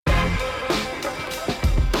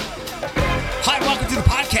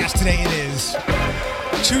broadcast today. It is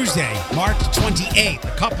Tuesday, March 28th,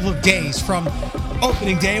 a couple of days from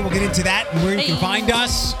opening day. We'll get into that and where you can find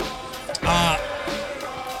us.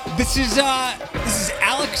 This is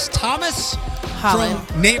Alex Thomas Holland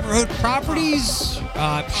from Neighborhood Properties.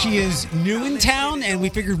 She is new in town, and we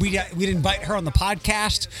figured we'd invite her on the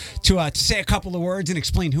podcast to say a couple of words and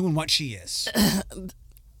explain who and what she is.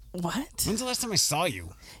 What? When's the last time I saw you?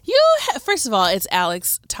 First of all, it's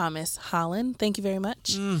Alex Thomas Holland. Thank you very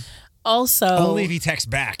much. Also, only if he texts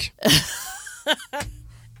back.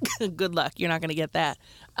 Good luck. You're not going to get that.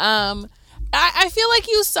 I feel like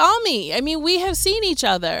you saw me. I mean, we have seen each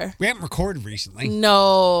other. We haven't recorded recently.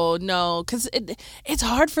 No, because it's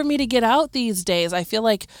hard for me to get out these days. I feel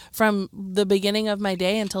like from the beginning of my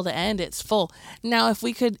day until the end, it's full. Now, if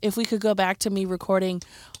we could go back to me recording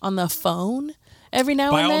on the phone every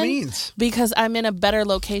now and then. By all means. Because I'm in a better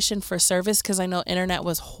location for service because I know internet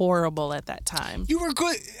was horrible at that time. You were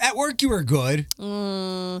good. At work, you were good.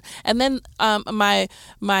 And then my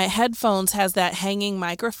headphones has that hanging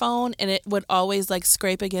microphone, and it would always like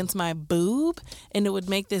scrape against my boob, and it would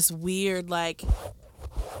make this weird like...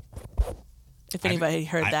 If anybody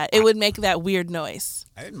heard that, it would make that weird noise.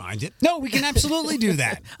 I didn't mind it. No, we can absolutely do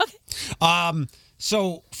that. Okay.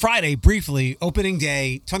 So Friday, briefly, opening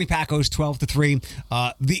day, Tony Paco's 12 to 3.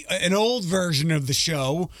 An old version of the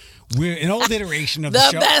show, an old iteration of the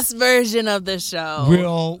show. The best version of the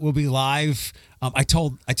show. Will be live. I'm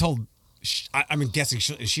guessing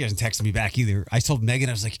she hasn't texted me back either. I told Megan,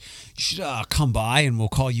 I was like, you should come by and we'll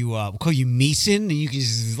call you Meeson, and you can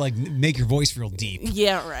just like make your voice real deep.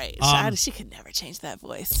 Yeah, right. She could never change that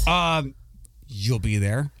voice. You'll be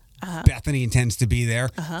there. Uh-huh. Bethany intends to be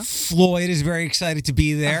there. Uh-huh. Floyd is very excited to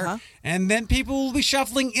be there. Uh-huh. And then people will be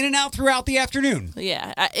shuffling in and out throughout the afternoon.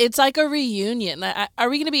 Yeah, it's like a reunion. Are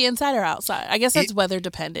we going to be inside or outside? I guess that's weather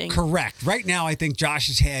depending. Correct. Right now, I think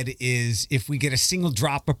Josh's head is if we get a single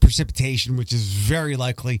drop of precipitation, which is very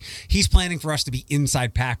likely, he's planning for us to be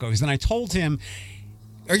inside Paco's. And I told him,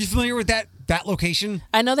 are you familiar with that location?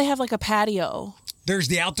 I know they have like a patio. There's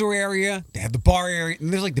the outdoor area, they have the bar area,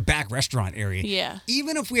 and there's like the back restaurant area. Yeah.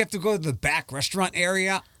 Even if we have to go to the back restaurant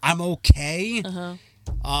area, I'm okay.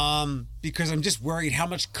 Uh-huh. Because I'm just worried how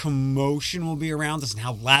much commotion will be around us and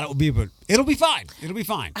how loud it will be, but it'll be fine. It'll be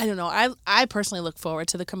fine. I don't know. I personally look forward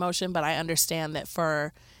to the commotion, but I understand that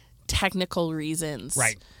for technical reasons.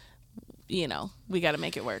 Right. We got to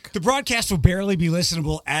make it work. The broadcast will barely be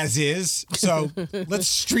listenable as is, so let's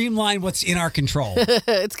streamline what's in our control.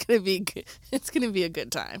 It's gonna be a good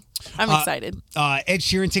time. I'm excited. Ed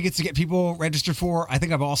Sheeran tickets to get people registered for. I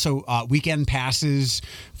think I've also weekend passes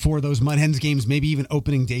for those Mud Hens games, maybe even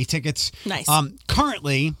opening day tickets. Nice.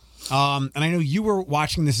 Currently, and I know you were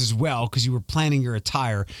watching this as well because you were planning your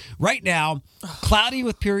attire. Right now, cloudy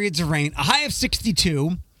with periods of rain, a high of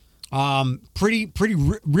 62.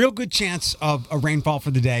 Real good chance of a rainfall for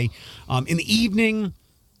the day. In the evening,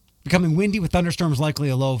 becoming windy with thunderstorms, likely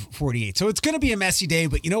a low of 48. So it's going to be a messy day,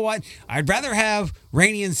 but you know what? I'd rather have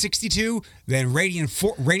rainy and 62 than rainy and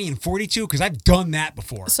 42 because I've done that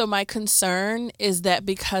before. So my concern is that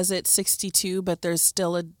because it's 62, but there's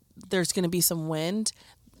going to be some wind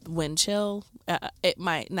chill. It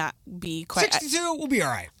might not be quite 62 will be all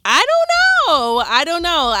right. I don't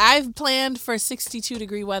know. I've planned for 62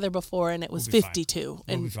 degree weather before and it was 52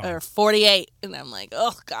 or 48 and I'm like,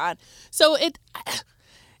 oh God. So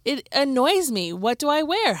it annoys me. What do I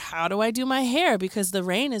wear? How do I do my hair? Because the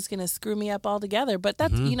rain is going to screw me up altogether. But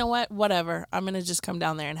that's, you know what? Whatever. I'm going to just come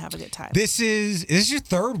down there and have a good time. Is this your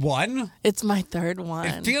third one? It's my third one.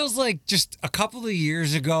 It feels like just a couple of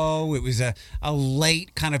years ago, it was a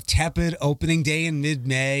late kind of tepid opening day in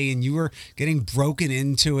mid-May, and you were getting broken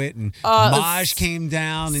into it, and Maj came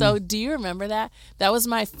down. So do you remember that? That was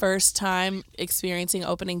my first time experiencing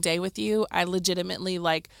opening day with you. I legitimately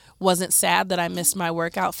wasn't sad that I missed my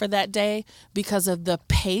workout for that day because of the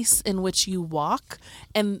pace in which you walk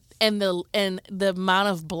and the amount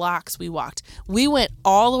of blocks we walked. We went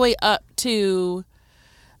all the way up to,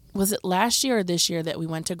 was it last year or this year that we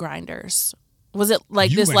went to Grinders? Was it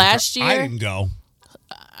this last year? I didn't go.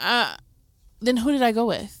 Then who did I go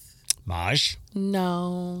with? Maj.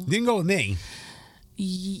 No. You didn't go with me.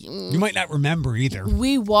 You might not remember either.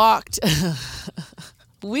 We walked.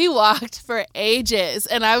 We walked for ages,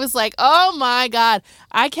 and I was like, oh, my God,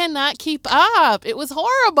 I cannot keep up. It was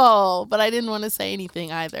horrible, but I didn't want to say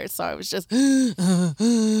anything either, so I was just,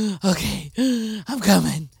 okay, I'm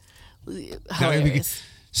coming. Hilarious.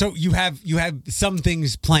 So you have some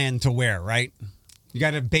things planned to wear, right? You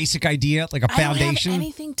got a basic idea, like a I foundation? don't have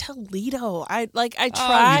anything Toledo. I you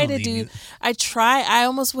try don't to do. need it. I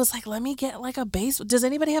almost was like, let me get like a base. Does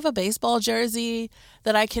anybody have a baseball jersey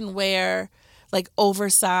that I can wear, like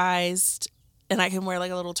oversized, and I can wear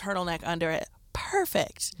like a little turtleneck under it?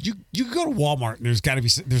 Perfect. You could go to Walmart and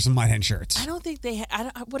there's some Mud Hen shirts. I don't think they.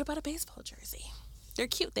 What about a baseball jersey? They're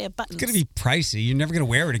cute. They have buttons. It's going to be pricey. You're never going to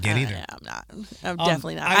wear it again either. Yeah, I'm not. I'm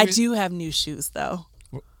definitely not. I I was- do have new shoes though.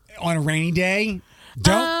 On a rainy day,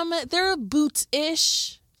 don't. They're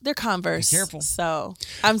boots-ish. They're Converse. Be careful. So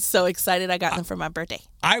I'm so excited. I got them for my birthday.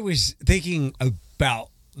 I was thinking about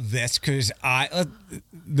this because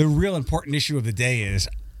the real important issue of the day is,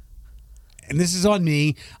 and this is on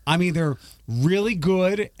me, I'm either really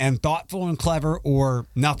good and thoughtful and clever or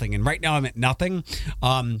nothing. And right now I'm at nothing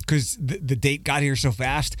because the date got here so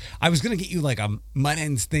fast. I was going to get you like a Mud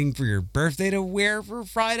Hens thing for your birthday to wear for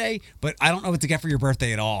Friday, but I don't know what to get for your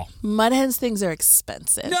birthday at all. Mud Hens things are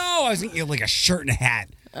expensive. No, I was going to get you like a shirt and a hat.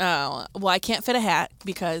 Oh, well, I can't fit a hat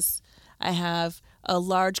because I have a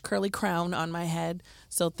large curly crown on my head.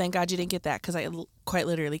 So thank God you didn't get that because I quite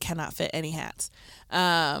literally cannot fit any hats.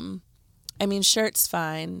 I mean, shirt's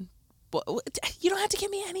fine. You don't have to give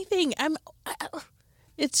me anything.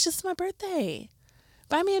 It's just my birthday.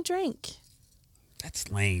 Buy me a drink. That's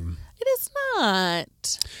lame. It is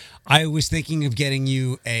not. I was thinking of getting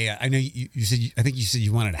you I know you said, I think you said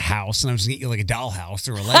you wanted a house, and I was going to get you like a doll house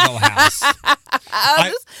or a Lego house.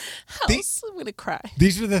 This house, I'm going to cry.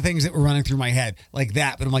 These were the things that were running through my head like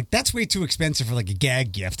that, but I'm like, that's way too expensive for like a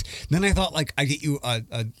gag gift. And then I thought like I'd get you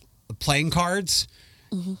a playing cards.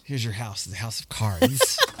 Mm-hmm. Here's your house, the house of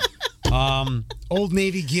cards. Old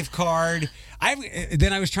Navy gift card.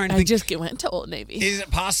 Then I was trying to think. I just went to Old Navy. Is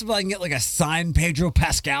it possible I can get like a signed Pedro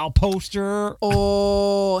Pascal poster?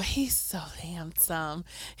 Oh, he's so handsome.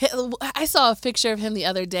 I saw a picture of him the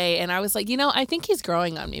other day, and I was like, I think he's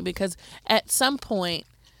growing on me because at some point,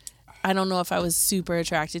 I don't know if I was super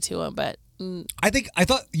attracted to him, but I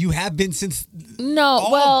thought you have been since. No,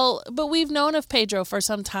 well, but we've known of Pedro for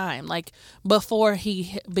some time, like before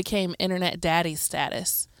he became internet daddy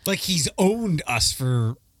status. Like he's owned us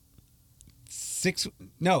for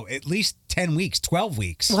at least 10 weeks, 12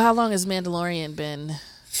 weeks. Well, how long has Mandalorian been?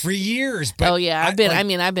 3 years. But oh yeah, I've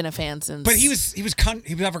been a fan since. But he was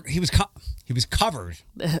covered.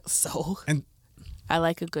 So And I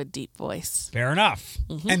like a good deep voice. Fair enough.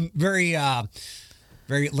 Mm-hmm. And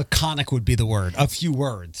very laconic would be the word. A few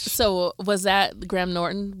words. So was that Graham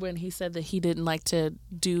Norton when he said that he didn't like to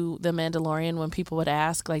do the Mandalorian when people would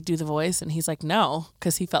ask, like, do the voice? And he's like, no,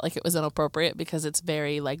 because he felt like it was inappropriate because it's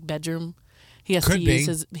very, like, bedroom. He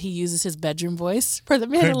uses his bedroom voice for the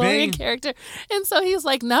Mandalorian character. And so he's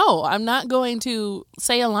like, no, I'm not going to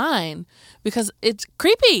say a line because it's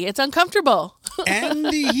creepy. It's uncomfortable. And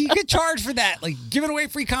he could charge for that, like giving away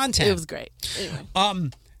free content. It was great.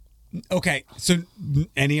 Anyway. Okay, so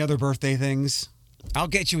any other birthday things? I'll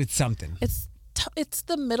get you with something. It's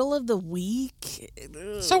the middle of the week.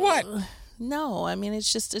 So what? No, I mean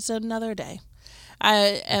it's another day.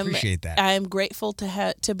 I appreciate that. I am grateful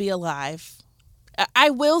to be alive. I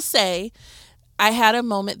will say, I had a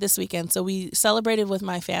moment this weekend. So we celebrated with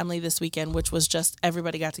my family this weekend, which was just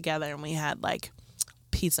everybody got together and we had like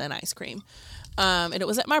pizza and ice cream. And it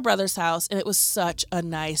was at my brother's house, and it was such a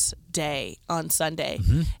nice day on Sunday.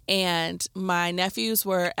 Mm-hmm. And my nephews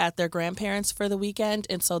were at their grandparents' for the weekend,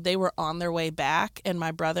 and so they were on their way back. And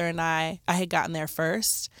my brother and I had gotten there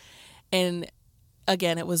first. And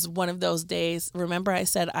again, it was one of those days. Remember, I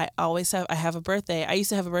said I have a birthday. I used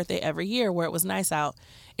to have a birthday every year where it was nice out.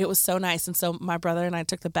 It was so nice, and so my brother and I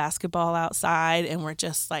took the basketball outside, and we're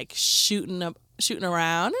just like shooting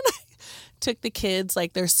around. And I took the kids,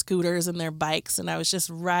 like their scooters and their bikes, and I was just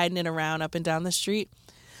riding it around up and down the street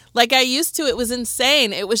like I used to. It was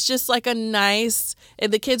insane. It was just like a nice,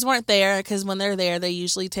 the kids weren't there because when they're there, they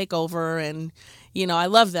usually take over, and I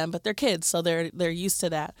love them, but they're kids, so they're used to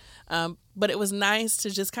that. But it was nice to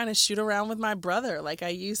just kind of shoot around with my brother like I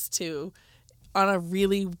used to on a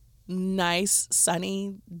really nice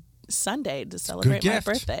sunny Sunday to celebrate my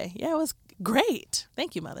birthday. Yeah, it was great.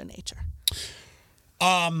 Thank you, Mother Nature.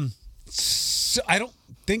 So I don't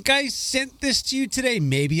think I sent this to you today.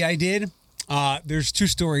 Maybe I did. There's two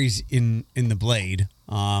stories in the Blade.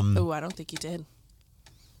 I don't think you did.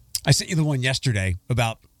 I sent you the one yesterday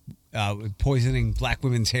about poisoning black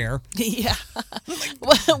women's hair. Yeah.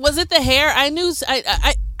 Was it the hair?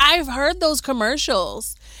 I've heard those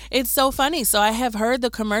commercials. It's so funny. So I have heard the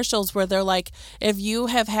commercials where they're like, if you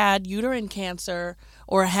have had uterine cancer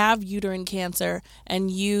or have uterine cancer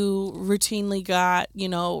and you routinely got,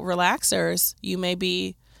 relaxers, you may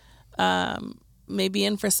be maybe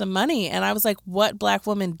in for some money. And I was like, what black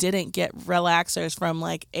woman didn't get relaxers from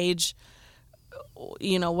like age,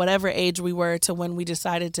 whatever age we were to when we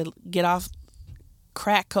decided to get off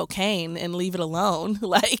crack cocaine and leave it alone?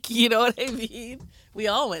 Like, you know what I mean? We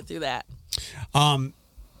all went through that.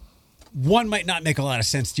 One might not make a lot of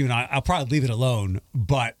sense to you, and I'll probably leave it alone.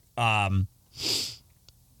 But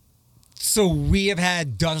so we have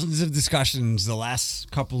had dozens of discussions the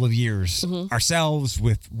last couple of years ourselves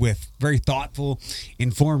with very thoughtful,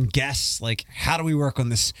 informed guests. Like, how do we work on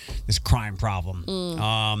this crime problem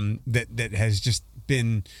that has just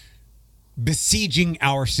been besieging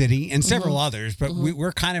our city and several others, but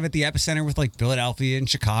we're kind of at the epicenter with like Philadelphia and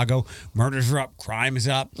Chicago. Murders are up, crime is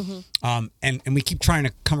up, and we keep trying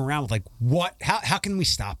to come around with like how can we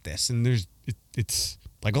stop this? And it's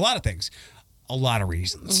like a lot of things, a lot of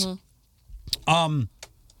reasons. Let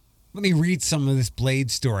me read some of this Blade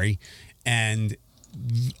story, and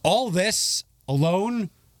all this alone,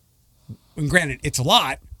 and granted it's a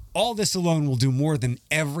lot. All this alone will do more than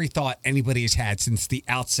every thought anybody has had since the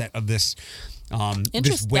outset of this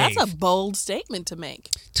this wave. That's a bold statement to make.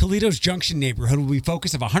 Toledo's Junction neighborhood will be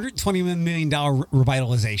focus of $121 million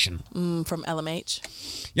revitalization. From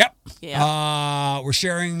LMH? Yep. Yeah. We're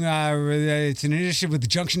sharing, it's an initiative with the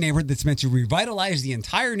Junction neighborhood that's meant to revitalize the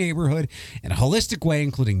entire neighborhood in a holistic way,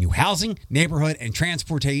 including new housing, neighborhood and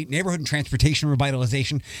transportation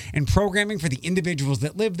revitalization, and programming for the individuals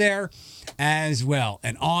that live there as well.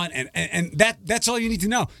 And on, and that's all you need to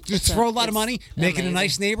know. Just throw a lot of money, make it a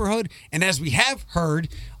nice neighborhood, and as we have heard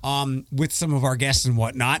with some of our guests and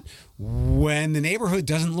whatnot, when the neighborhood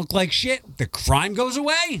doesn't look like shit, the crime goes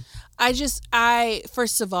away.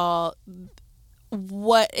 First of all,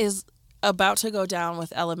 what is about to go down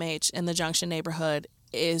with LMH in the Junction neighborhood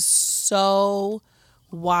is so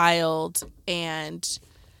wild and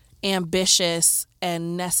ambitious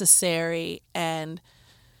and necessary and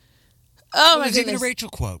oh my goodness. There's even a Rachel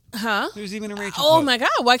quote. Huh? There's even a Rachel quote. Oh my God.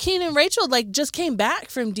 Joaquin and Rachel just came back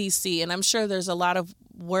from DC, and I'm sure there's a lot of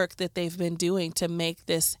work that they've been doing to make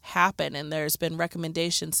this happen, and there's been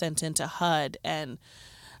recommendations sent into HUD, and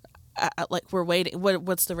we're waiting.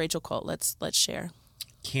 What's the Rachel quote? Let's share.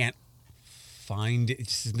 Can't find it.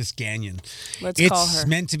 It's Miss Gagnon. Let's call her. It's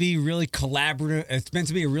meant to be really collaborative. It's meant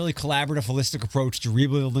to be a really collaborative, holistic approach to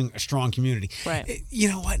rebuilding a strong community. Right. You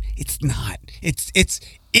know what? It's not. It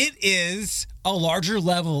is a larger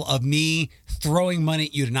level of me throwing money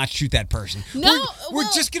at you to not shoot that person. No, we're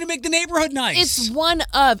just going to make the neighborhood nice.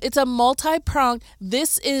 It's a multi-pronged.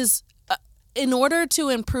 This is in order to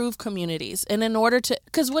improve communities, and in order to,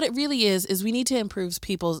 because what it really is we need to improve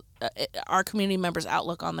our community members'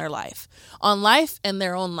 outlook on their life and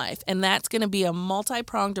their own life. And that's going to be a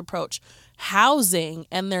multi-pronged approach. Housing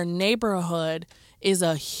and their neighborhood is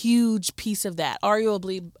a huge piece of that,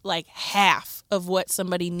 arguably like half of what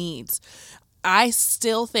somebody needs. I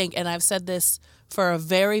still think, and I've said this for a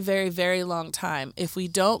very, very, very long time, if we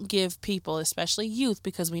don't give people, especially youth,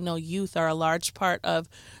 because we know youth are a large part of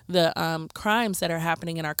the crimes that are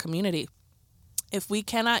happening in our community, if we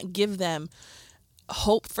cannot give them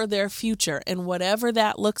hope for their future and whatever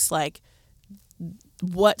that looks like,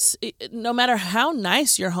 no matter how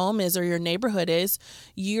nice your home is or your neighborhood is,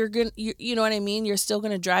 you know what I mean? You're still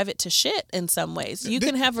going to drive it to shit in some ways. You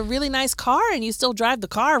can have a really nice car and you still drive the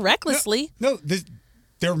car recklessly.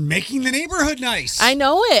 They're making the neighborhood nice. I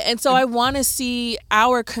know it. And so I want to see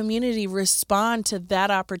our community respond to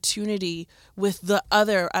that opportunity with the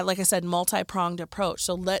other, like I said, multi-pronged approach.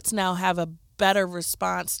 So let's now have a better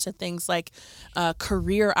response to things like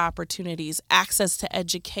career opportunities, access to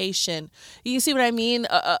education. You see what I mean?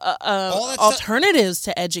 Alternatives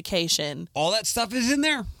to education. All that stuff is in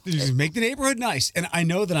there. Just make the neighborhood nice. And I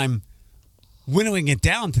know that I'm winnowing it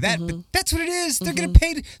down to that, but that's what it is. They're going to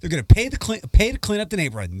pay. They're going to pay to clean up the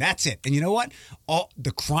neighborhood, and that's it. And you know what?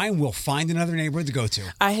 The crime will find another neighborhood to go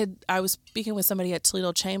to. I was speaking with somebody at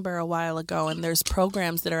Toledo Chamber a while ago, and there's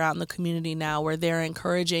programs that are out in the community now where they're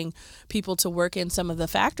encouraging people to work in some of the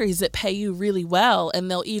factories that pay you really well, and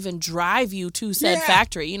they'll even drive you to said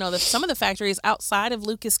factory. You know, some of the factories outside of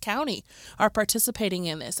Lucas County are participating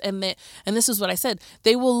in this, and this is what I said.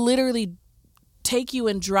 They will literally take you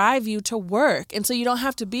and drive you to work. And so you don't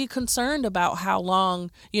have to be concerned about how long,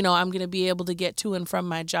 I'm going to be able to get to and from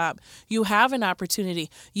my job. You have an opportunity.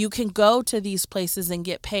 You can go to these places and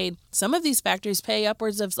get paid. Some of these factories pay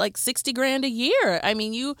upwards of like $60,000 a year. I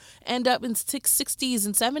mean, you end up in 60s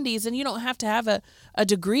and 70s and you don't have to have a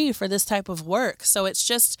degree for this type of work. So it's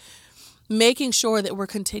just making sure that we're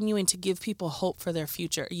continuing to give people hope for their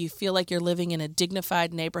future. You feel like you're living in a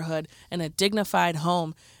dignified neighborhood and a dignified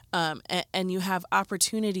home. and you have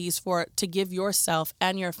opportunities to give yourself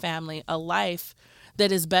and your family a life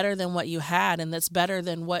that is better than what you had, and that's better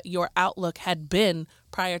than what your outlook had been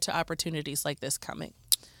prior to opportunities like this coming.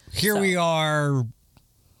 Here we are,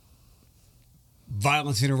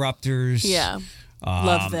 violence interrupters. Yeah.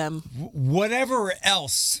 Love them. Whatever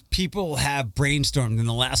else people have brainstormed in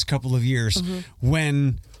the last couple of years,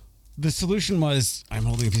 when the solution was, I'm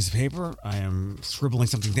holding a piece of paper, I am scribbling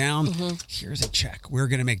something down, here's a check. We're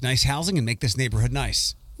going to make nice housing and make this neighborhood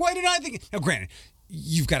nice. Why did I think? Now, granted,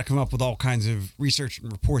 you've got to come up with all kinds of research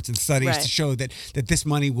and reports and studies to show that this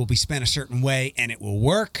money will be spent a certain way and it will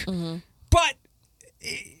work. But,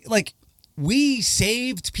 like, we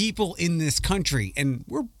saved people in this country, and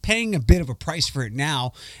we're paying a bit of a price for it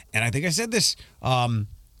now. And I think I said this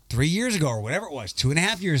 3 years ago or whatever it was,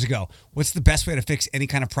 2.5 years ago. What's the best way to fix any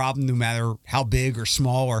kind of problem, no matter how big or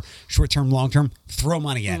small or short-term, long-term? Throw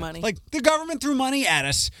money at it. Like, the government threw money at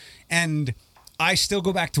us. And I still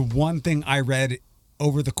go back to one thing I read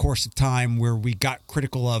over the course of time where we got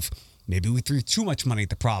critical of maybe we threw too much money at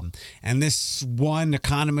the problem. And this one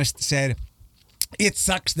economist said, it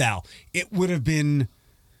sucks now. It would have been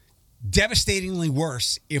devastatingly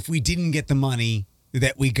worse if we didn't get the money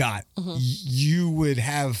that we got. You would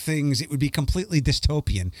have things, it would be completely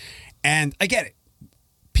dystopian. And I get it.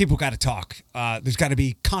 People got to talk. There's got to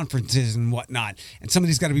be conferences and whatnot. And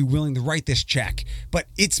somebody's got to be willing to write this check. But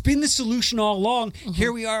it's been the solution all along.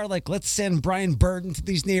 Here we are, like, let's send Brian Burden to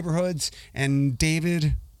these neighborhoods and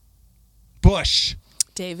David Bush.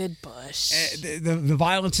 The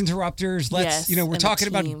violence interrupters. Let's, we're talking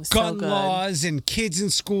about gun laws and kids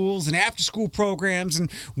in schools and after school programs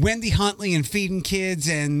and Wendy Huntley and feeding kids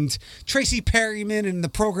and Tracy Perryman and the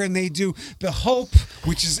program they do, The Hope,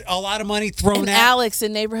 which is a lot of money thrown at. Alex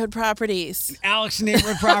in Neighborhood Properties.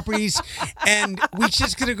 And we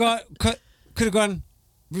just could have gone, we're just going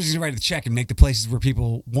to write a check and make the places where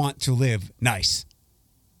people want to live nice.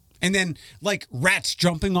 And then, like rats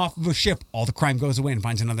jumping off of a ship, all the crime goes away and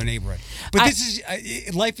finds another neighborhood. But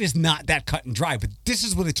life is not that cut and dry, but this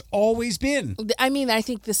is what it's always been. I mean, I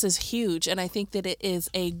think this is huge, and I think that it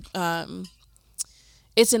is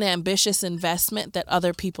it's an ambitious investment that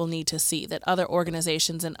other people need to see, that other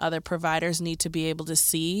organizations and other providers need to be able to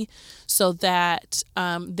see, so that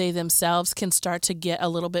they themselves can start to get a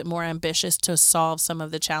little bit more ambitious to solve some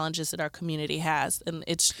of the challenges that our community has. And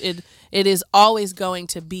it is always going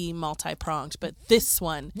to be multi-pronged, but this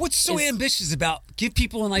one... What's so ambitious about give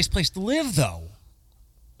people a nice place to live, though?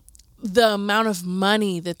 The amount of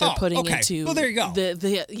money that they're putting into. Well, there you go.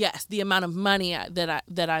 The amount of money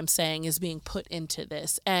that I'm saying is being put into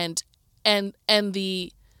this, and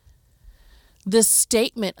the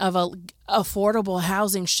statement of affordable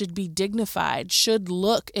housing should be dignified, should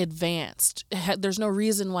look advanced. There's no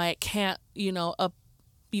reason why it can't. You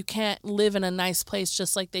can't live in a nice place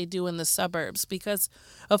just like they do in the suburbs, because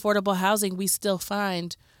affordable housing, we still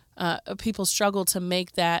find people struggle to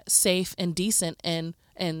make that safe and decent and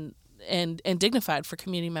dignified for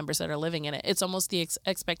community members that are living in it. It's almost the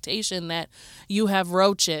expectation that you have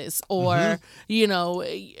roaches or,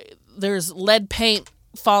 there's lead paint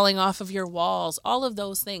falling off of your walls, all of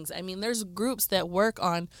those things. I mean, there's groups that work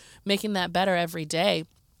on making that better every day.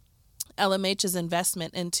 LMH's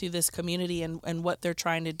investment into this community and what they're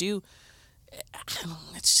trying to do,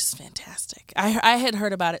 it's just fantastic. I had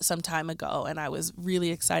heard about it some time ago, and I was really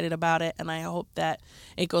excited about it, and I hope that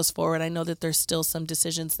it goes forward. I know that there's still some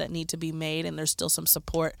decisions that need to be made, and there's still some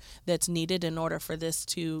support that's needed in order for this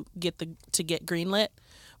to get greenlit.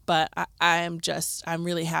 But I'm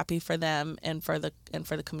really happy for them and for the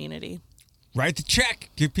community. Write the check.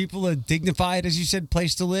 Give people a dignified, as you said,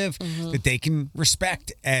 place to live that they can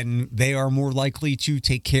respect, and they are more likely to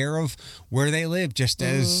take care of where they live, just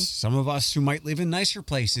as some of us who might live in nicer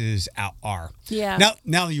places are. Yeah.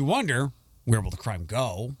 Now you wonder, where will the crime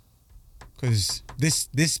go? Because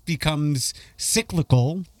this becomes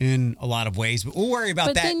cyclical in a lot of ways, but we'll worry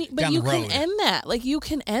about that down the road. But you can end that. Like, you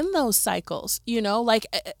can end those cycles,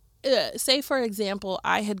 say, for example,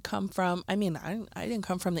 I had come from, I didn't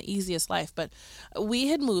come from the easiest life, but we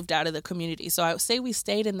had moved out of the community. So I would say we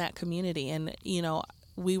stayed in that community, and,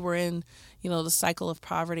 we were in, the cycle of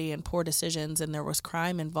poverty and poor decisions, and there was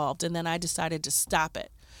crime involved. And then I decided to stop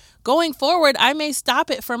it. Going forward, I may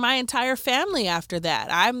stop it for my entire family after that.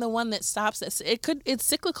 I'm the one that stops it. It's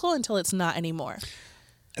cyclical until it's not anymore.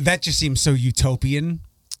 That just seems so utopian.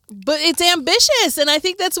 But it's ambitious, and I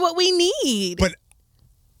think that's what we need. But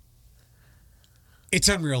it's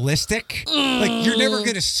unrealistic. Like, you're never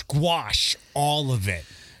going to squash all of it.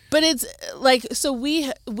 But it's like, so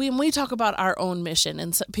when we talk about our own mission,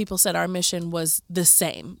 and people said our mission was the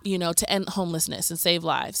same, to end homelessness and save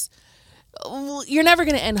lives. You're never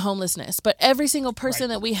going to end homelessness, but every single person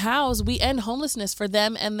that we house, we end homelessness for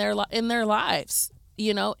them and in their lives,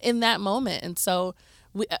 in that moment. And so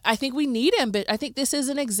I think we need ambition. I think this is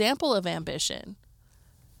an example of ambition.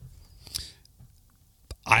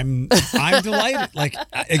 I'm delighted. Like,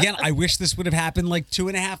 again, I wish this would have happened like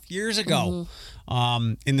 2.5 years ago.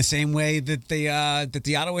 In the same way that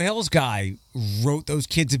the Ottawa Hills guy wrote those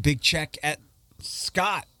kids a big check at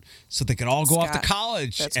Scott so they could all go off to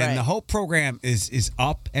college. That's and right. The Hope program is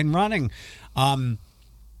up and running. I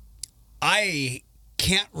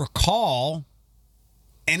can't recall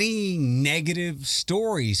any negative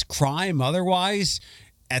stories, crime otherwise,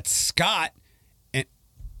 at Scott.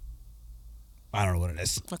 I don't know what it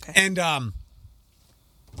is. Okay. And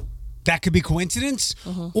that could be coincidence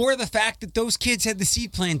or the fact that those kids had the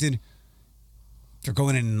seed planted. They're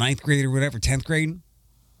going in 9th grade or whatever, 10th grade.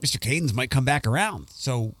 Mr. Cadens might come back around.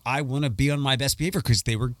 So I want to be on my best behavior because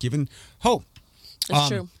they were given hope. That's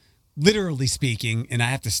true. Literally speaking, and I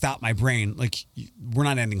have to stop my brain, like, we're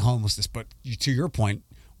not ending homelessness, but to your point,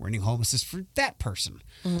 we're ending homelessness for that person.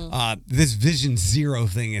 This Vision Zero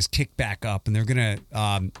thing is kicked back up, and they're going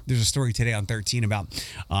to, there's a story today on 13 about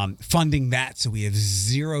funding that so we have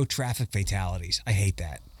 0 traffic fatalities. I hate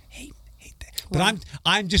that. Hate that. But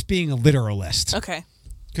I'm just being a literalist. Okay.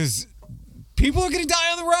 Because people are going to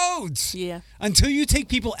die on the roads. Yeah. Until you take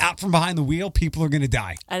people out from behind the wheel, people are going to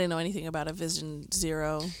die. I didn't know anything about a Vision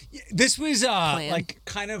Zero. This was like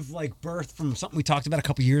kind of like birthed from something we talked about a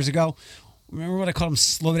couple years ago. Remember what I called him?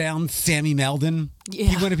 Slow down, Sammy Meldon. Yeah.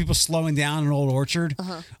 He wanted people slowing down in Old Orchard.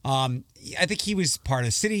 I think he was part of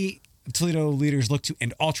the city. Toledo leaders look to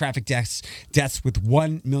end all traffic deaths with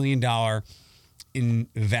 $1 million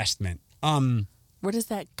investment. Where does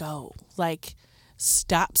that go? Like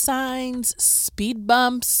stop signs, speed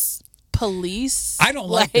bumps, police? I don't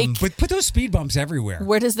like them, but put those speed bumps everywhere.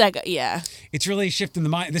 Where does that go? Yeah. It's really shifting the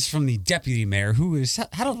mind. This is from the deputy mayor, who has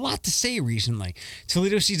had a lot to say recently.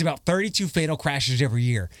 Toledo sees about 32 fatal crashes every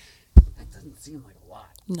year. That doesn't seem like a lot.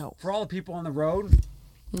 No. For all the people on the road.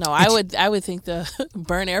 No, I would think the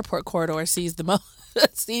Byrne Airport corridor sees the most.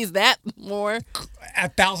 Sees that more.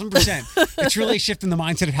 1,000%. It's really shifting the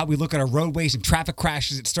mindset of how we look at our roadways and traffic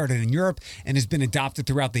crashes. It started in Europe and has been adopted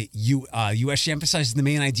throughout the U.S. She emphasizes the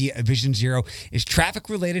main idea of Vision Zero is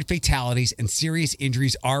traffic-related fatalities and serious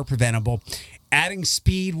injuries are preventable. Adding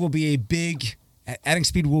speed will be a big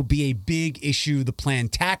issue the plan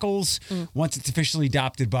tackles once it's officially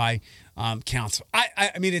adopted by council.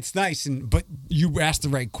 I mean, it's nice, but you asked the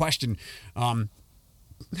right question.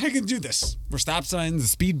 I can do this. For stop signs, the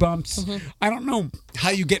speed bumps. I don't know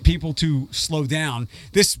how you get people to slow down.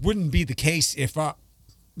 This wouldn't be the case if the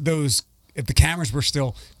cameras were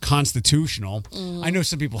still constitutional. I know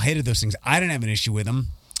some people hated those things. I didn't have an issue with them.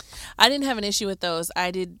 I didn't have an issue with those.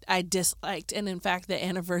 I disliked, and in fact, the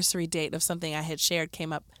anniversary date of something I had shared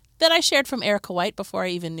came up that I shared from Erica White before I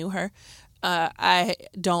even knew her. I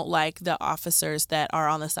don't like the officers that are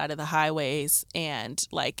on the side of the highways and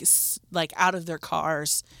like out of their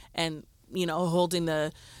cars and holding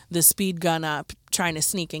the speed gun up trying to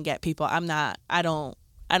sneak and get people. I don't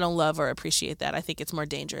love or appreciate that. I think it's more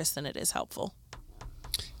dangerous than it is helpful.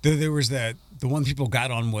 There was the one people got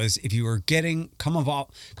on was if you were coming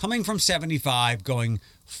from 75 going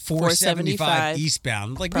 475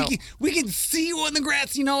 eastbound, like we can see you on the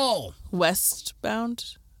grassy knoll.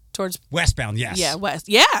 Westbound. Towards westbound, yes. Yeah, west.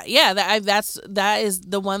 Yeah. That is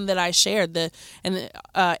the one that I shared.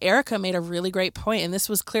 Erica made a really great point, and this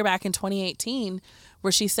was clear back in 2018,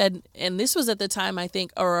 where she said, and this was at the time I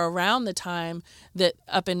think, or around the time that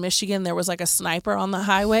up in Michigan there was like a sniper on the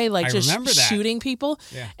highway, like just shooting people.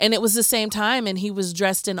 Yeah. And it was the same time, and he was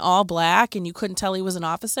dressed in all black, and you couldn't tell he was an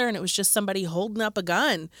officer, and it was just somebody holding up a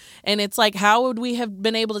gun. And it's like, how would we have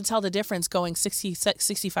been able to tell the difference going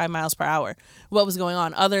 65 miles per hour? What was going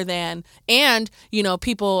on other than,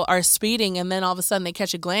 people are speeding, and then all of a sudden they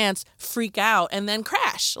catch a glance, freak out, and then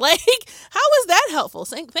crash. Like, how was that helpful?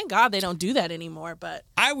 Thank God they don't do that anymore. But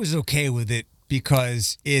I was okay with it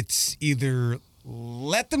because it's either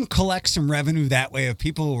let them collect some revenue that way of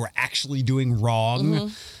people who are actually doing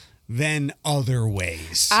wrong than other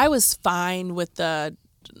ways. I was fine with the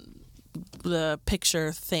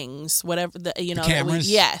picture things, whatever the cameras.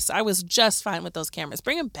 Yes, I was just fine with those cameras.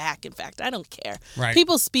 Bring them back. In fact, I don't care. Right.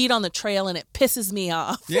 People speed on the trail and it pisses me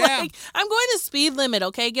off. Yeah. Like, I'm going to speed limit.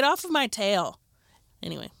 Okay, get off of my tail.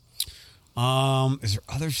 Anyway. Is there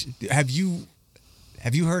others? Have you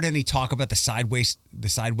heard any talk about sidewalks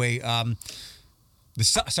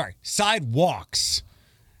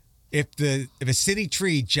if a city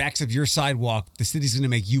tree jacks up your sidewalk, the city's going to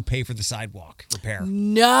make you pay for the sidewalk repair.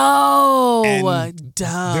 No, And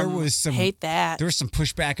dumb. There was some hate that. There was some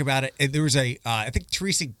pushback about it. And there was I think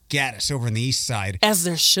Teresa Gaddis over on the east side, as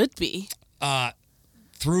there should be,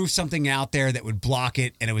 threw something out there that would block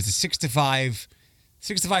it, and it was a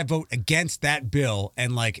 6-5 vote against that bill.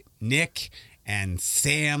 And like Nick and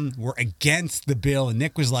Sam were against the bill, and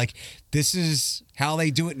Nick was like, "This is how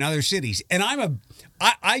they do it in other cities." And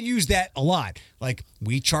I use that a lot. Like,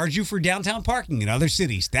 we charge you for downtown parking in other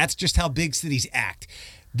cities. That's just how big cities act.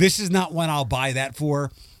 This is not one I'll buy that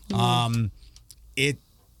for.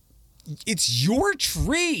 It's your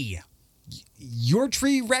tree. Your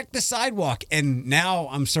tree wrecked the sidewalk, and now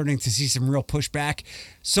I'm starting to see some real pushback.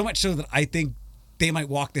 So much so that I think they might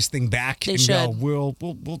walk this thing back and go, "We'll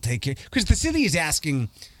take it," because the city is asking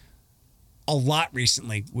a lot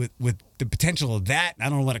recently with the potential of that. I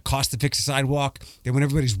don't know what it costs to fix a sidewalk. Then when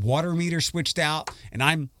everybody's water meter switched out, and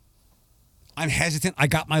I'm hesitant. I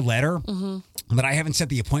got my letter, but I haven't set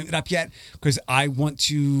the appointment up yet because I want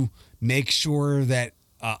to make sure that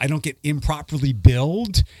I don't get improperly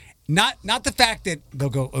billed. Not the fact that they'll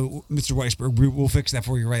go, "Oh, Mr. Weisberg, we'll fix that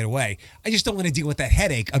for you right away." I just don't want to deal with that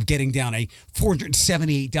headache of getting down a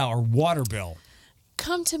 $478 water bill.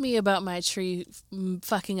 Come to me about my tree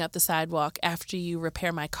fucking up the sidewalk after you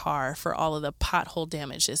repair my car for all of the pothole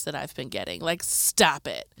damages that I've been getting. Like, stop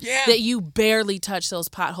it. Yeah. That you barely touch those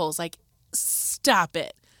potholes. Like, stop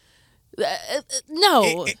it.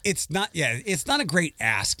 No. It's not. Yeah, it's not a great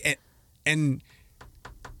ask.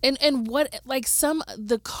 And what, like,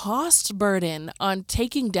 the cost burden on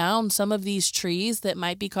taking down some of these trees that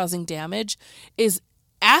might be causing damage is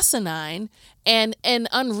asinine and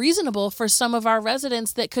unreasonable for some of our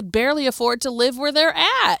residents that could barely afford to live where they're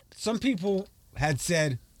at. Some people had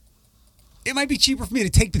said it might be cheaper for me to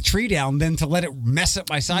take the tree down than to let it mess up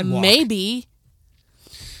my sidewalk. Maybe.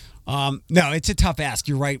 No, it's a tough ask.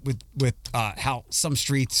 You're right with how some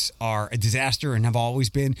streets are a disaster and have always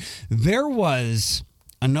been. There was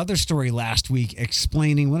another story last week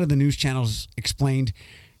explaining, one of the news channels explained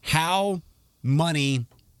how money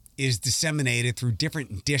is disseminated through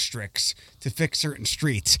different districts to fix certain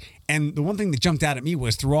streets. And the one thing that jumped out at me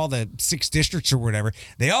was through all the 6 districts or whatever,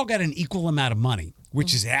 they all got an equal amount of money,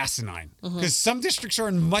 which is asinine because some districts are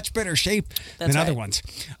in much better shape than other ones.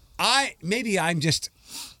 I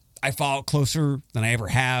follow it closer than I ever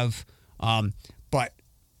have. But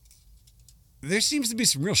there seems to be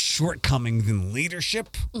some real shortcomings in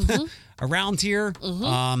leadership around here.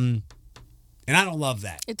 And I don't love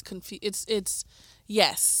that.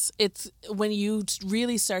 Yes, it's when you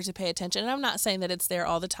really start to pay attention. And I'm not saying that it's there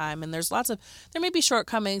all the time. And there may be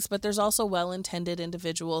shortcomings, but there's also well-intended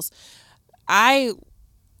individuals.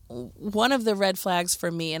 One of the red flags for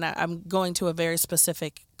me, and I'm going to a very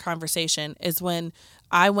specific conversation, is when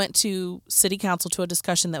I went to city council to a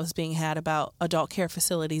discussion that was being had about adult care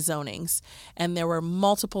facility zonings. And there were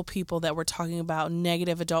multiple people that were talking about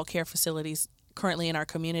negative adult care facilities currently in our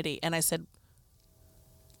community. And I said,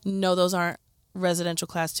 no, those aren't residential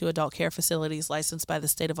class 2 adult care facilities licensed by the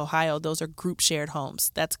state of Ohio. Those are group shared homes.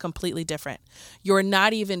 That's completely different. You're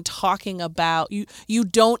not even talking about, you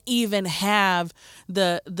don't even have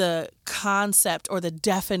the concept or the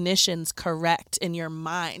definitions correct in your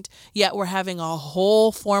mind. Yet we're having a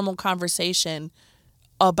whole formal conversation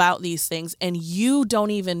about these things and you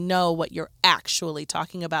don't even know what you're actually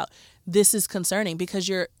talking about. This is concerning because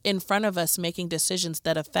you're in front of us making decisions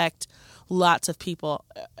that affect lots of people,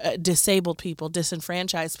 disabled people,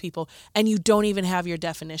 disenfranchised people, and you don't even have your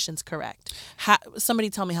definitions correct. Somebody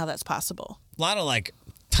tell me how that's possible. A lot of like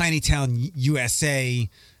tiny town USA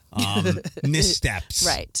missteps.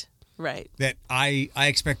 Right. That I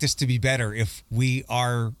expect this to be better if we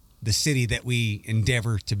are the city that we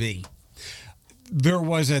endeavor to be. There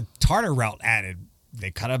was a Tartar route added.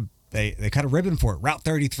 They cut a ribbon for it. Route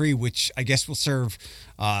 33, which I guess will serve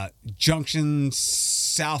Junction,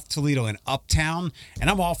 South Toledo, and Uptown. And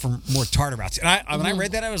I'm all for more Tartar routes. And when I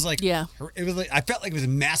read that, I was like, yeah. It was like, I felt like it was a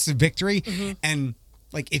massive victory. And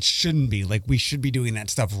like it shouldn't be. Like we should be doing that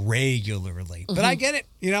stuff regularly. But I get it.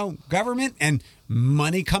 You know, government and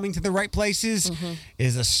money coming to the right places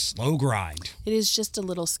is a slow grind. It is just a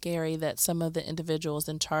little scary that some of the individuals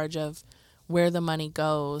in charge of where the money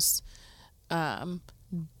goes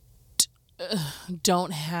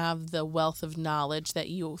don't have the wealth of knowledge that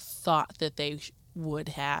you thought that they would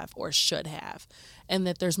have or should have, and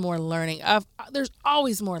that there's more learning. There's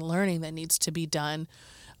always more learning that needs to be done,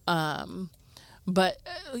 but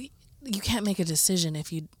you can't make a decision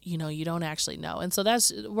if you don't actually know. And so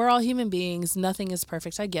we're all human beings. Nothing is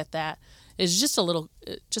perfect. I get that. It's just a little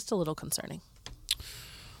concerning.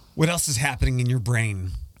 What else is happening in your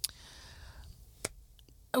brain?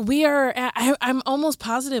 I'm almost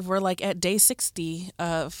positive we're like at day 60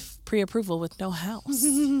 of pre-approval with no house.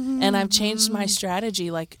 And I've changed my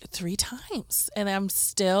strategy like 3 times. And I'm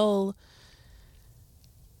still,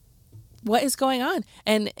 what is going on?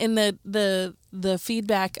 And the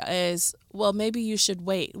feedback is, well, maybe you should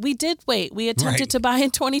wait. We did wait. We attempted to buy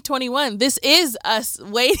in 2021. This is us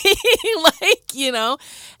waiting,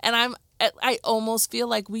 and I almost feel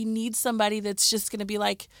like we need somebody that's just going to be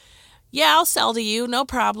like, yeah, I'll sell to you, no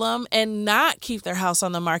problem, and not keep their house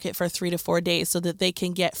on the market for 3 to 4 days so that they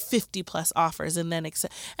can get 50 plus offers and then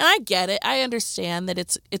accept. And I get it. I understand that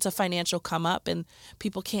it's a financial come up and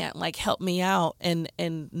people can't like help me out and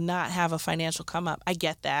not have a financial come up. I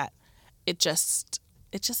get that. It just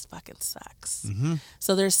fucking sucks. Mm-hmm.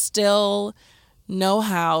 So there's still no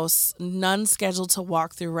house, none scheduled to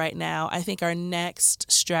walk through right now. I think our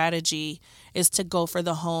next strategy is to go for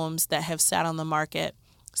the homes that have sat on the market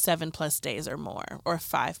 7+ days or more, or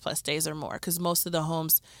 5+ days or more, because most of the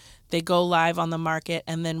homes, they go live on the market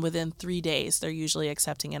and then within 3 days they're usually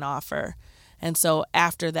accepting an offer. And so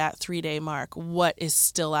after that 3-day mark, what is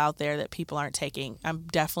still out there that people aren't taking? I'm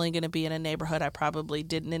definitely going to be in a neighborhood I probably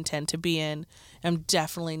didn't intend to be in. I'm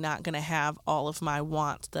definitely not going to have all of my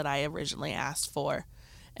wants that I originally asked for.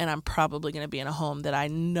 And I'm probably going to be in a home that I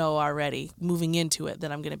know already moving into it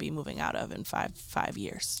that I'm going to be moving out of in 5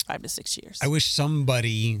 to 6 years. I wish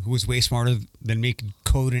somebody who was way smarter than me could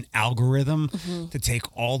code an algorithm to take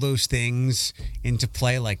all those things into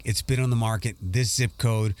play. Like, it's been on the market, this zip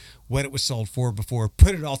code, what it was sold for before,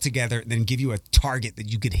 put it all together, and then give you a target that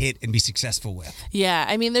you could hit and be successful with. Yeah.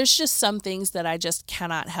 I mean, there's just some things that I just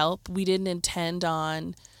cannot help. We didn't intend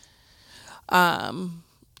on,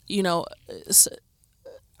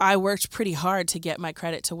 I worked pretty hard to get my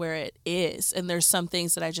credit to where it is, and there's some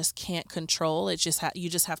things that I just can't control. It just you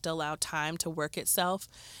just have to allow time to work itself,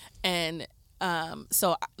 and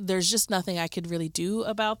so there's just nothing I could really do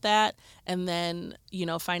about that. And then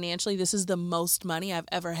financially, this is the most money I've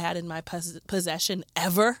ever had in my possession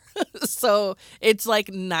ever, so it's like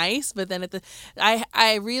nice. But then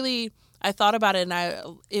I thought about it,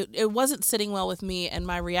 and it wasn't sitting well with me, and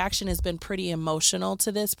my reaction has been pretty emotional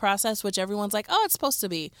to this process, which everyone's like, oh, it's supposed to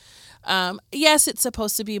be. Yes, it's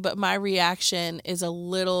supposed to be, but my reaction is a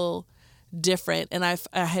little different, and I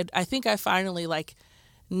think I finally like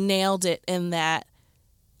nailed it in that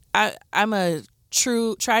I'm a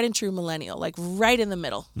tried and true millennial, like right in the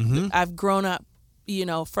middle. Mm-hmm. I've grown up,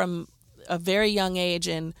 from a very young age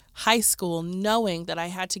in high school, knowing that I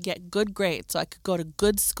had to get good grades so I could go to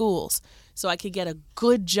good schools, so I could get a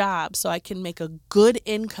good job, so I can make a good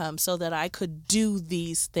income, so that I could do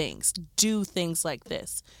these things, do things like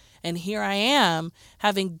this. And here I am,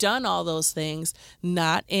 having done all those things,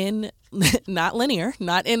 not linear,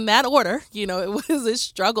 not in that order. It was a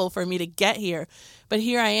struggle for me to get here. But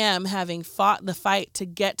here I am, having fought the fight to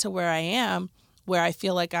get to where I am, where I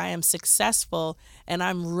feel like I am successful and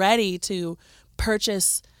I'm ready to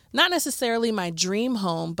purchase not necessarily my dream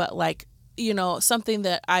home, but like, something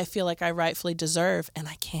that I feel like I rightfully deserve, and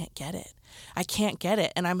I can't get it.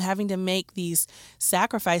 And I'm having to make these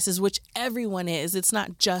sacrifices, which everyone is. It's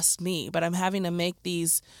not just me, but I'm having to make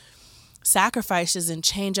these sacrifices and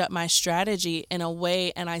change up my strategy in a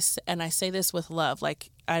way. And I say this with love. Like,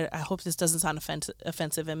 I hope this doesn't sound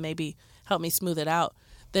offensive and maybe help me smooth it out.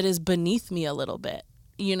 That is beneath me a little bit,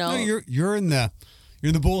 No, you're in the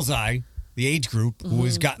bullseye, the age group who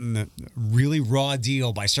has gotten the really raw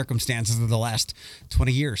deal by circumstances of the last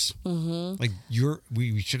 20 years. Mm-hmm. Like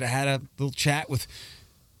we should have had a little chat with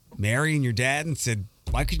Mary and your dad and said,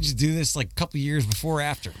 why couldn't you do this like a couple of years before or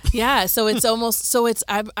after? Yeah,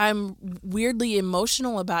 I'm weirdly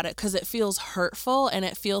emotional about it because it feels hurtful and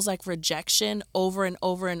it feels like rejection over and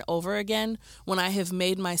over and over again when I have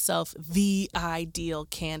made myself the ideal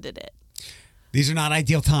candidate. These are not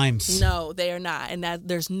ideal times. No, they are not, and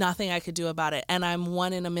there's nothing I could do about it. And I'm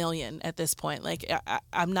 1 in a million at this point. Like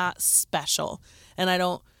I'm not special, and I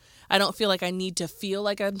don't feel like I need to feel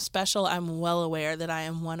like I'm special. I'm well aware that I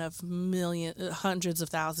am one of hundreds of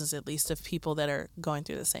thousands at least of people that are going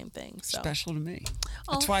through the same thing. So. Special to me.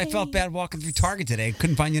 That's why I felt bad walking through Target today.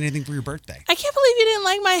 Couldn't find anything for your birthday. I can't believe you didn't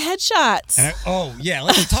like my headshots.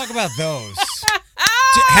 Let's talk about those.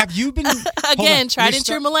 Have you been again tried and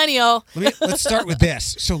true millennial? Let's start with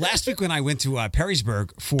this. So last week when I went to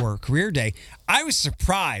Perrysburg for Career Day, I was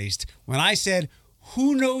surprised when I said,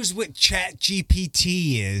 who knows what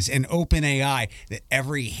ChatGPT is and OpenAI, that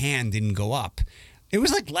every hand didn't go up. It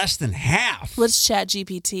was like less than half. What's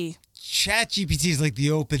ChatGPT? ChatGPT is like the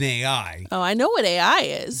OpenAI. Oh, I know what AI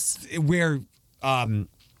is. Where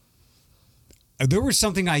there was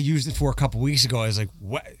something I used it for a couple weeks ago. I was like,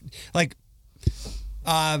 what? Like,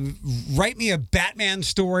 write me a Batman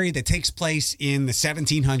story that takes place in the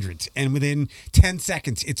 1700s, and within 10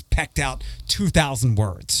 seconds, it's pecked out 2,000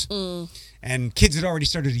 words. And kids had already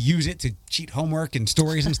started to use it to cheat homework and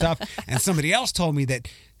stories and stuff. And somebody else told me that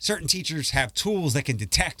certain teachers have tools that can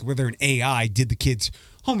detect whether an AI did the kids'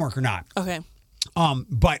 homework or not. Okay.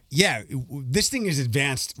 But yeah, this thing is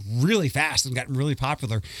advanced really fast and gotten really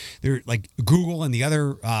popular. They're like Google and the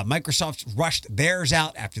other Microsoft rushed theirs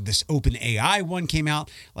out after this Open AI one came out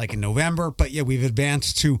like in November. But yeah, we've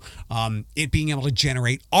advanced to it being able to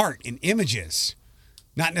generate art and images,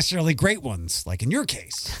 not necessarily great ones, like in your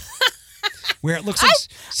case. Where it looks like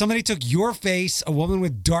somebody took your face, a woman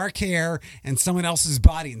with dark hair, and someone else's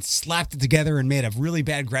body and slapped it together and made a really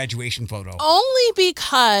bad graduation photo. Only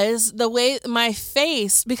because the way my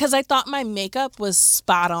face, because I thought my makeup was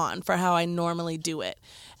spot on for how I normally do it.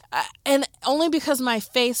 And only because my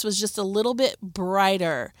face was just a little bit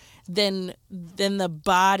brighter than the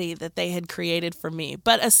body that they had created for me.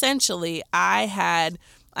 But essentially, I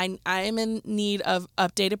am in need of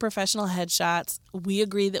updated professional headshots. We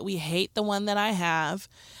agree that we hate the one that I have.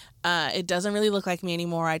 It doesn't really look like me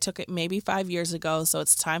anymore. I took it maybe 5 years ago, so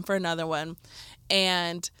it's time for another one.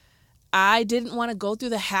 And I didn't want to go through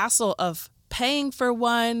the hassle of paying for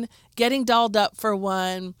one, getting dolled up for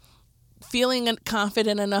one, feeling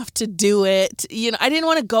confident enough to do it. I didn't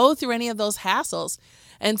want to go through any of those hassles.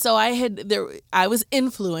 And so I was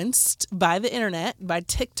influenced by the internet, by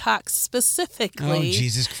TikTok specifically. Oh,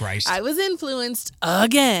 Jesus Christ. I was influenced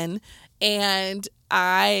again, and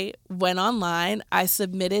I went online. I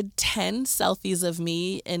submitted 10 selfies of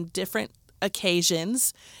me in different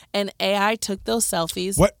occasions, and AI took those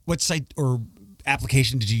selfies. What site or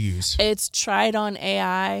application did you use? It's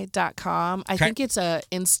triedonai.com. I think it's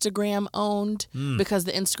Instagram owned because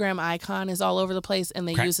the Instagram icon is all over the place, and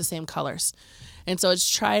they use the same colors. And so it's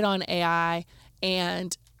Tried on AI,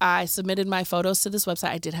 and I submitted my photos to this website.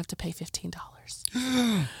 I did have to pay $15.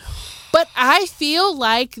 But I feel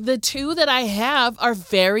like the two that I have are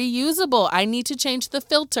very usable. I need to change the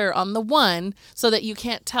filter on the one so that you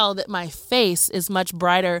can't tell that my face is much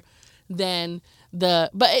brighter than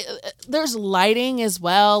there's lighting as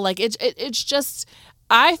well. Like it's just,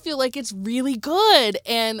 I feel like it's really good.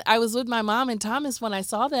 And I was with my mom and Thomas when I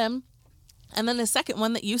saw them. And then the second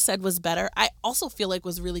one that you said was better, I also feel like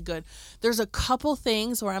was really good. There's a couple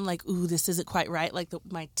things where I'm like, ooh, this isn't quite right. Like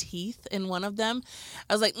my teeth in one of them.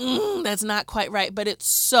 I was like, that's not quite right. But it's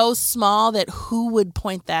so small that who would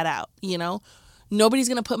point that out, Nobody's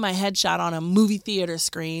going to put my headshot on a movie theater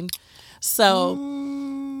screen. So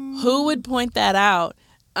who would point that out?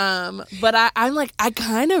 But I'm like, I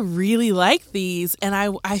kind of really like these. And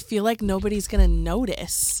I feel like nobody's going to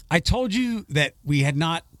notice. I told you that we had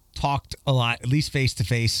not talked a lot, at least face to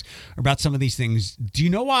face, about some of these things. Do you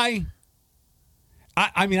know why?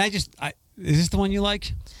 Is this the one you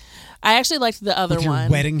like? I actually liked the other With your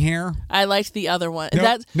one. Wedding hair? I liked the other one.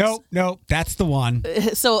 No, that's the one.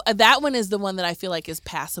 So that one is the one that I feel like is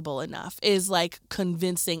passable enough. Is like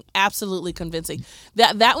convincing, absolutely convincing.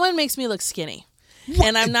 That one makes me look skinny. What?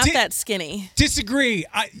 And I'm not that skinny. Disagree.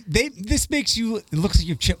 This makes you, it looks like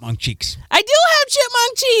you have chipmunk cheeks. I do have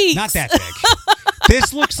chipmunk cheeks. Not that big.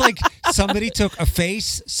 This looks like somebody took a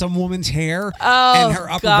face, some woman's hair, and her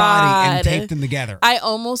upper body and taped them together. I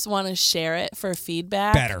almost want to share it for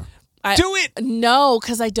feedback. Better. Do it. No,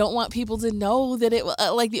 because I don't want people to know that it.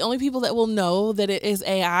 Like the only people that will know that it is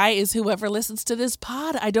AI is whoever listens to this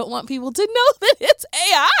pod. I don't want people to know that it's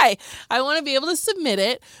AI. I want to be able to submit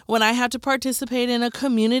it when I have to participate in a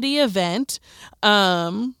community event.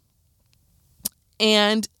 And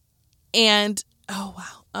oh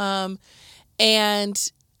wow.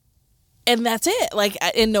 And that's it. Like,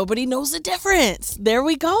 and nobody knows the difference. There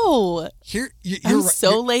we go. I'm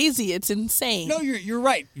so lazy. It's insane. No, you're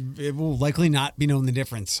right. It will likely not be known the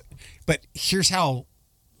difference. But here's how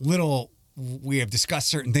little we have discussed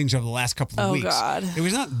certain things over the last couple of weeks. Oh, God. It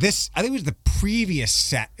was not this. I think it was the previous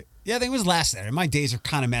set. Yeah, I think it was last Saturday. My days are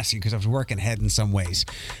kind of messy because I was working ahead in some ways.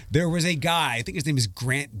 There was a guy, I think his name is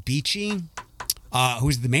Grant Beachy,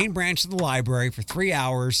 who's the main branch of the library for 3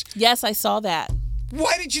 hours. Yes, I saw that.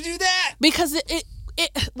 Why did you do that? Because it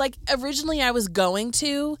like originally I was going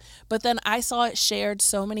to, but then I saw it shared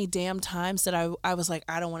so many damn times that I was like,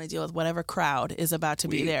 I don't want to deal with whatever crowd is about to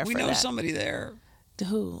be there. We know somebody there.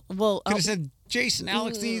 Who? Well, could have said Jason,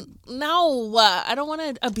 Alex. No, I don't want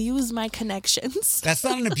to abuse my connections. That's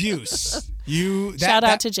not an abuse. Shout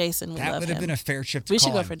out to Jason. That would have been a fair trip to We call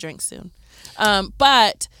should go him. for drinks soon.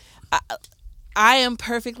 But I am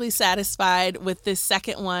perfectly satisfied with this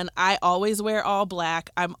second one. I always wear all black.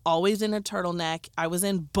 I'm always in a turtleneck. I was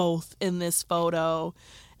in both in this photo.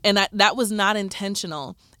 And that was not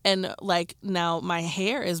intentional. And like now my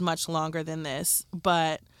hair is much longer than this,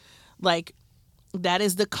 but like that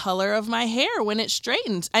is the color of my hair when it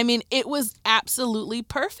straightened. I mean, it was absolutely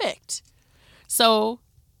perfect. So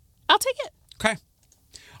I'll take it. Okay.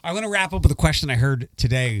 I want to wrap up with a question I heard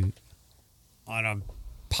today on a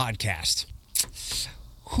podcast.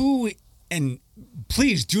 Who, and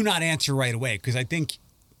please do not answer right away, because I think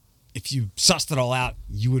if you sussed it all out,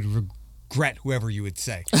 you would regret whoever you would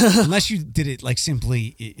say, unless you did it like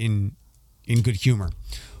simply in good humor.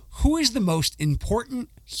 Who is the most important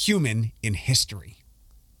human in history?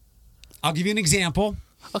 I'll give you an example.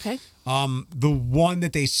 Okay. The one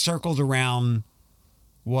that they circled around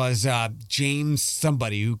was James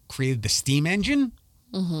somebody who created the steam engine,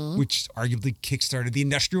 which arguably kickstarted the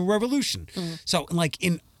Industrial Revolution. So, like,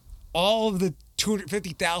 in all of the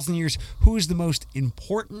 250,000 years, who is the most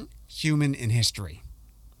important human in history?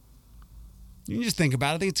 You can just think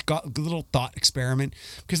about it. I think it's got a little thought experiment,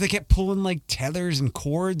 because they kept pulling like tethers and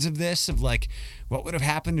cords of this, of like, what would have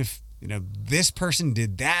happened if, you know, this person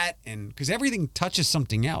did that, and because everything touches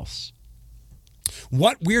something else.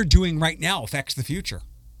 What we're doing right now affects the future.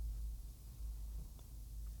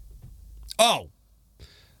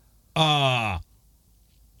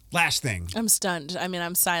 Last thing. I'm stunned. I mean,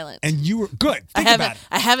 I'm silent. And you were good. Think about it.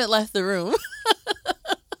 I haven't left the room.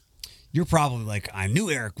 You're probably like, I knew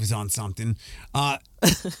Eric was on something.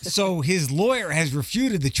 So his lawyer has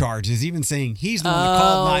refuted the charges, even saying he's the one that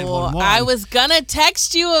called 911. I was going to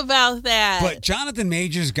text you about that. But Johnathan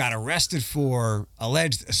Majors got arrested for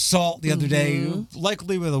alleged assault the other day,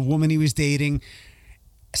 likely with a woman he was dating.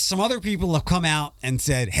 Some other people have come out and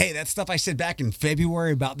said, hey, that stuff I said back in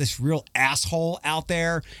February about this real asshole out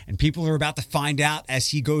there, and people are about to find out as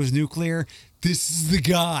he goes nuclear, this is the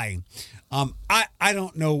guy. I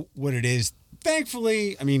don't know what it is.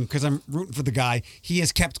 Thankfully, I mean, because I'm rooting for the guy, he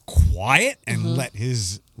has kept quiet and let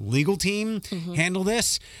his legal team handle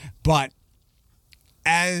this. But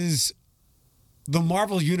as the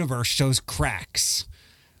Marvel Universe shows cracks,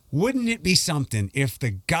 wouldn't it be something if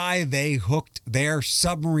the guy they hooked their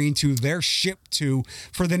submarine to, their ship to,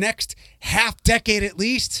 for the next half decade at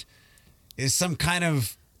least, is some kind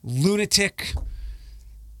of lunatic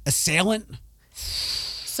assailant?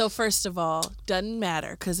 So first of all, doesn't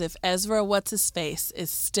matter, because if Ezra What's-His-Face is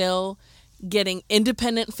still getting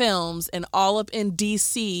independent films and all up in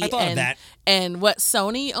DC, I thought of that. And what,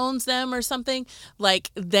 Sony owns them or something,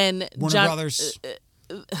 like, then Warner Brothers.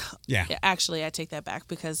 Yeah. Actually, I take that back,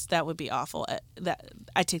 because that would be awful.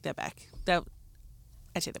 I take that back.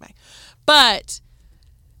 I take that back. But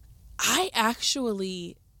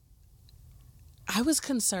I was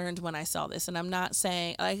concerned when I saw this, and I'm not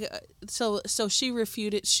saying like so she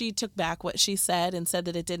refuted. She took back what she said and said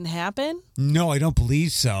that it didn't happen. No, I don't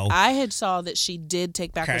believe so. I had saw that she did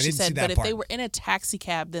take back what she said, but if part. they were in a taxi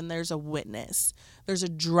cab, then there's a witness. There's a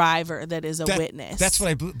driver that is a witness. That's what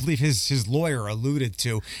I believe his lawyer alluded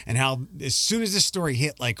to, and how as soon as this story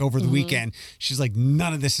hit, like over the weekend, she's like,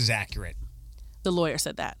 none of this is accurate. The lawyer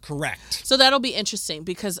said that. Correct. So that'll be interesting,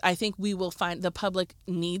 because I think we will find, the public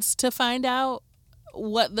needs to find out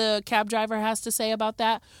what the cab driver has to say about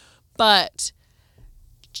that. But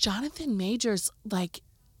Johnathan Majors, like,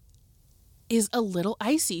 is a little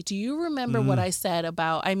icy. Do you remember what I said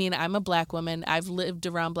about, I mean, I'm a black woman. I've lived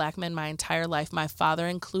around black men my entire life, my father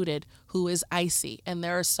included, who is icy. And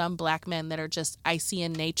there are some black men that are just icy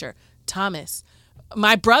in nature. Thomas,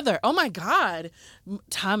 my brother, oh my God,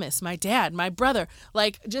 Thomas, my dad, my brother,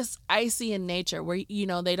 like just icy in nature, where, you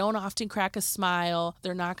know, they don't often crack a smile.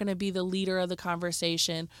 They're not going to be the leader of the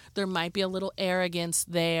conversation. There might be a little arrogance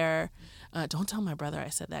there. Don't tell my brother I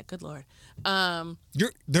said that. Good Lord.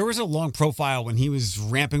 There was a long profile when he was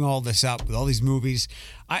ramping all this up with all these movies.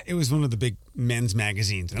 It was one of the big men's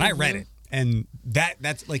magazines, and I read it. And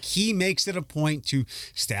that's like, he makes it a point to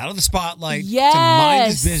stay out of the spotlight, to mind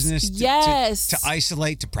his business, to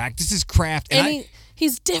isolate, to practice his craft. And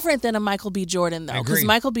he's different than a Michael B. Jordan, though, because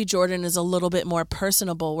Michael B. Jordan is a little bit more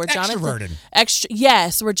personable. Where extroverted.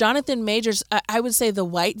 Where Johnathan Majors, I would say the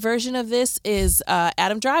white version of this is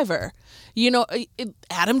Adam Driver. You know,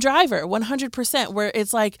 Adam Driver, 100%, where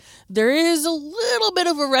it's like there is a little bit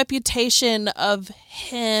of a reputation of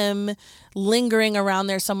him lingering around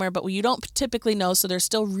there somewhere, but you don't typically know, so they're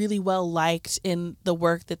still really well liked in the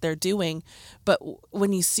work that they're doing. But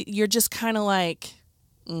when you see, you're just kind of like,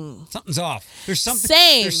 something's off. There's something.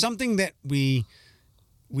 Same. There's something that we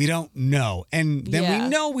don't know, and then we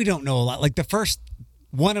know we don't know a lot. Like the first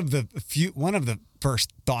one of the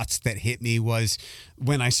first thoughts that hit me was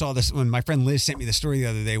when I saw this, when my friend Liz sent me the story the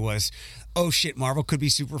other day was, oh shit, Marvel could be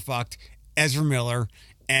super fucked. Ezra Miller.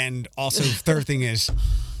 And also, third thing is,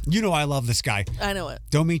 you know I love this guy. I know it.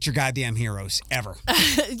 Don't meet your goddamn heroes, ever.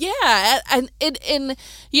 Yeah, and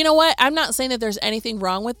you know what? I'm not saying that there's anything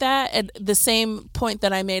wrong with that. And the same point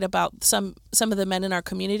that I made about some of the men in our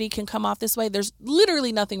community can come off this way. There's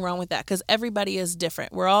literally nothing wrong with that because everybody is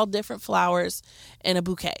different. We're all different flowers in a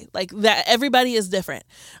bouquet. Like that, everybody is different.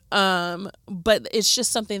 But it's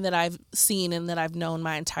just something that I've seen and that I've known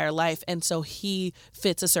my entire life. And so he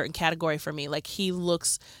fits a certain category for me. Like he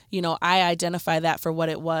looks, I identify that for what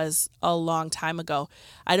it was a long time ago.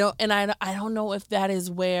 I don't know if that is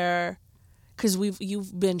where, because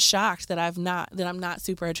you've been shocked that I'm not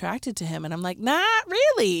super attracted to him, and I'm like, not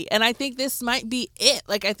really. And I think this might be it.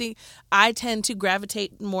 Like I think I tend to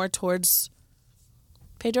gravitate more towards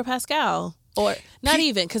Pedro Pascal, or not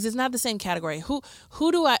even, because it's not the same category.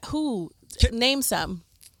 Name some.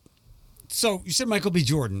 So you said Michael B.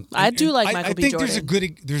 Jordan. I do like Michael B. Jordan. I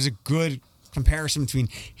think there's a good comparison between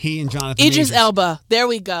he and Johnathan Idris Majors. Elba. There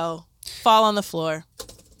we go. Fall on the floor.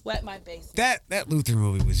 Wet my base. That Luther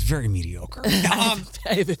movie was very mediocre.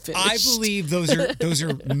 I believe those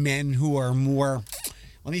are men who are more.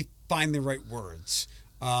 Let me find the right words.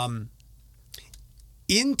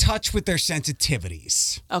 In touch with their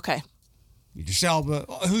sensitivities. Okay. Idris Elba,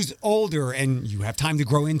 who's older, and you have time to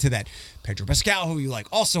grow into that. Pedro Pascal, who you like,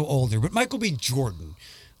 also older, but Michael B. Jordan.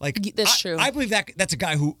 Like that's true. I believe that's a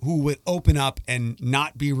guy who would open up and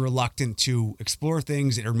not be reluctant to explore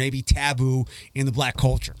things that are maybe taboo in the black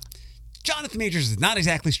culture. Johnathan Majors does not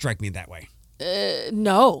exactly strike me that way.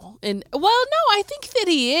 No. No, I think that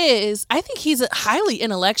he is. I think he's a highly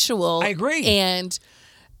intellectual. I agree. And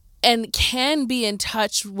can be in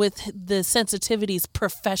touch with the sensitivities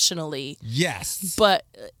professionally. Yes. But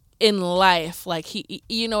in life, like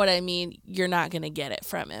you know what I mean? You're not going to get it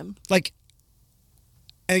from him. Like,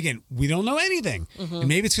 and again, we don't know anything. Mm-hmm. And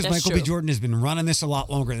maybe it's because Michael B. Jordan has been running this a lot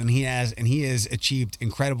longer than he has, and he has achieved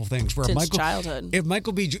incredible things. Since childhood. If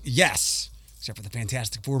Michael B. Yes, except for the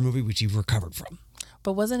Fantastic Four movie, which he recovered from.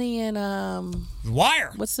 But wasn't he in The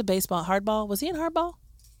Wire? What's the baseball? Hardball? Was he in Hardball?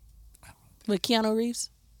 With Keanu Reeves?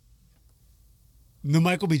 The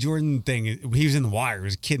Michael B. Jordan thing, he was in The Wire. He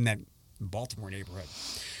was a kid in that Baltimore neighborhood.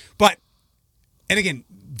 But, and again,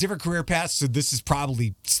 different career paths, so this is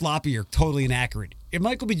probably sloppy or totally inaccurate. If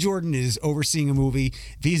Michael B. Jordan is overseeing a movie,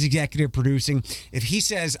 if he's executive producing, if he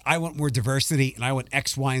says, I want more diversity and I want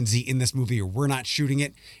X, Y, and Z in this movie, or we're not shooting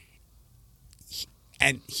it,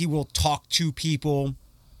 and he will talk to people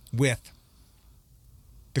with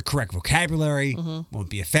the correct vocabulary, won't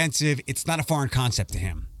be offensive. It's not a foreign concept to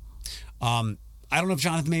him. I don't know if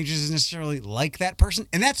Johnathan Majors is necessarily like that person,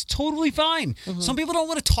 and that's totally fine. Mm-hmm. Some people don't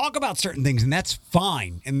want to talk about certain things, and that's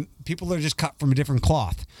fine. And people are just cut from a different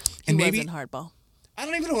cloth. And he maybe was in Hardball. I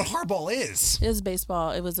don't even know what Hardball is. It was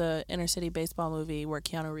baseball. It was a inner city baseball movie where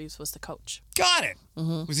Keanu Reeves was the coach. Got it.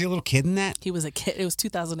 Mm-hmm. Was he a little kid in that? He was a kid. It was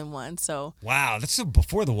 2001. So wow, that's still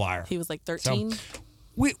before The Wire. He was like 13. So,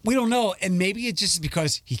 we don't know, and maybe it's just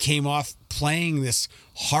because he came off playing this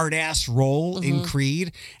hard-ass role in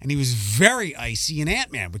Creed, and he was very icy in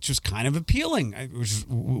Ant-Man, which was kind of appealing, which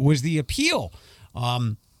was the appeal,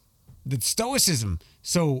 the stoicism.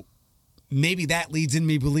 So maybe that leads in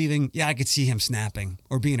me believing, I could see him snapping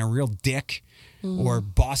or being a real dick or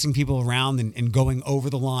bossing people around and going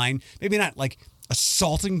over the line. Maybe not like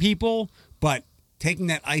assaulting people, but taking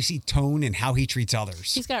that icy tone and how he treats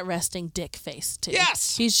others. He's got resting dick face, too.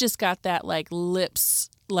 Yes! He's just got that, like,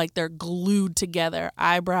 lips, like they're glued together.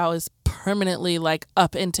 Eyebrow is permanently, like,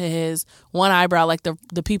 up into his one eyebrow, like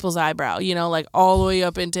the people's eyebrow, like, all the way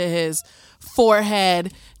up into his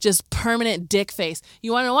forehead, just permanent dick face.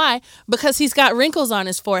 You want to know why? Because he's got wrinkles on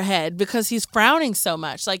his forehead, because he's frowning so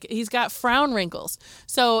much. Like, he's got frown wrinkles.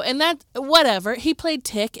 So, and that, whatever. He played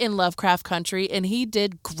Tik in Lovecraft Country, and he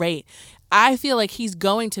did great. I feel like he's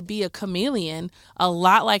going to be a chameleon, a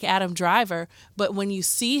lot like Adam Driver, but when you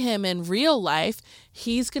see him in real life,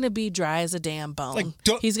 he's going to be dry as a damn bone.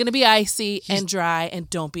 Like, he's going to be icy and dry, and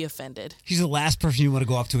don't be offended. He's the last person you want to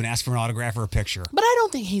go up to and ask for an autograph or a picture. But I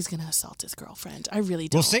don't think he's going to assault his girlfriend. I really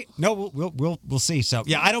don't. We'll see. No, we'll see. So,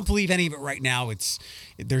 I don't believe any of it right now.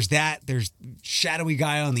 There's shadowy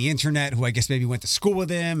guy on the internet who I guess maybe went to school with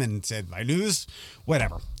him and said, I knew this,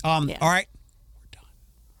 whatever. All right.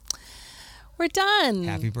 We're done.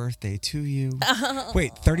 Happy birthday to you.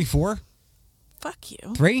 Wait, 34? Fuck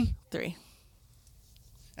you. 3? 3.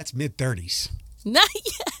 That's mid-30s. Not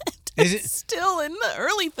yet. Is it Still in the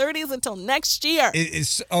early 30s until next year.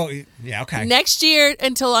 Yeah, okay. Next year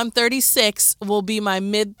until I'm 36 will be my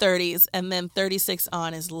mid 30s, and then 36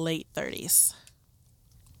 on is late 30s.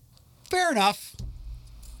 Fair enough.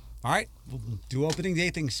 All right, we'll do opening day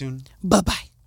things soon. Bye-bye.